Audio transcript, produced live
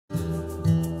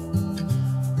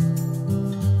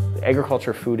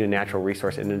agriculture, food, and natural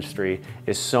resource industry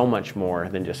is so much more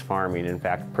than just farming. In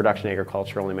fact, production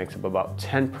agriculture only makes up about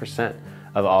 10%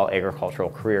 of all agricultural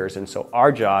careers. And so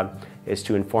our job is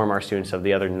to inform our students of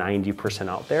the other 90%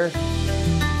 out there.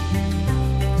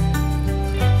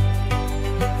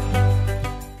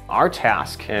 Our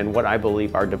task, and what I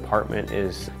believe our department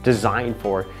is designed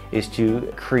for, is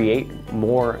to create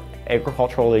more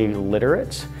agriculturally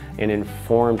literate and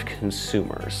informed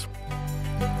consumers.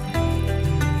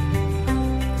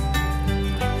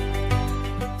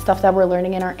 Stuff that we're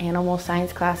learning in our animal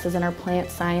science classes and our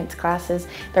plant science classes,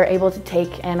 they're able to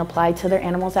take and apply to their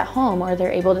animals at home, or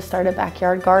they're able to start a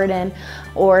backyard garden.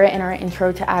 Or in our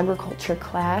intro to agriculture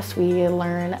class, we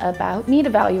learn about meat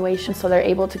evaluation, so they're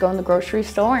able to go in the grocery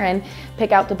store and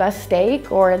pick out the best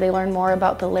steak, or they learn more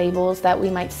about the labels that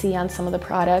we might see on some of the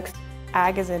products.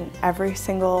 Ag is in every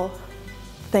single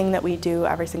thing that we do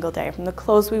every single day, from the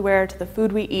clothes we wear to the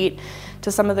food we eat to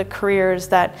some of the careers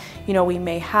that we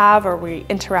may have or we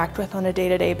interact with on a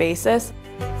day-to-day basis.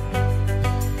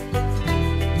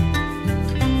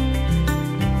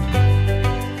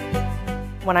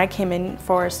 When I came in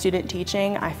for student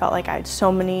teaching, I felt like I had so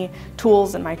many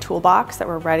tools in my toolbox that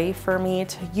were ready for me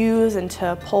to use and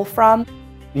to pull from.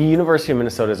 The University of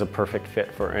Minnesota is a perfect fit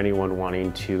for anyone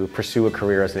wanting to pursue a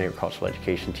career as an agricultural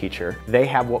education teacher. They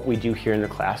have what we do here in the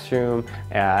classroom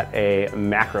at a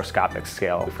macroscopic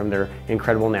scale, from their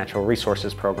incredible natural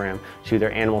resources program to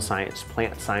their animal science,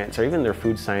 plant science, or even their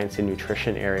food science and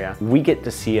nutrition area. We get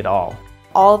to see it all.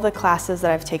 All the classes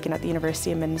that I've taken at the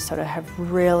University of Minnesota have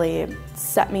really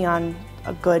set me on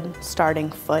a good starting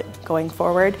foot going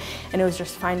forward, and it was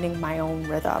just finding my own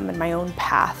rhythm and my own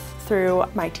path through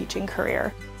my teaching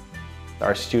career.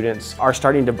 Our students are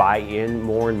starting to buy in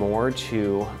more and more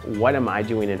to what am I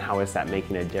doing and how is that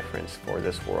making a difference for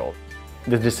this world.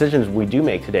 The decisions we do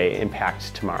make today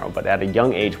impact tomorrow, but at a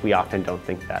young age we often don't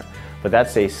think that. But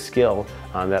that's a skill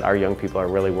that our young people are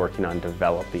really working on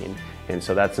developing. And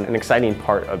so that's an exciting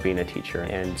part of being a teacher.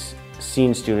 And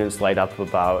seeing students light up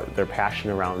about their passion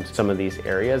around some of these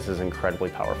areas is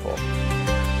incredibly powerful.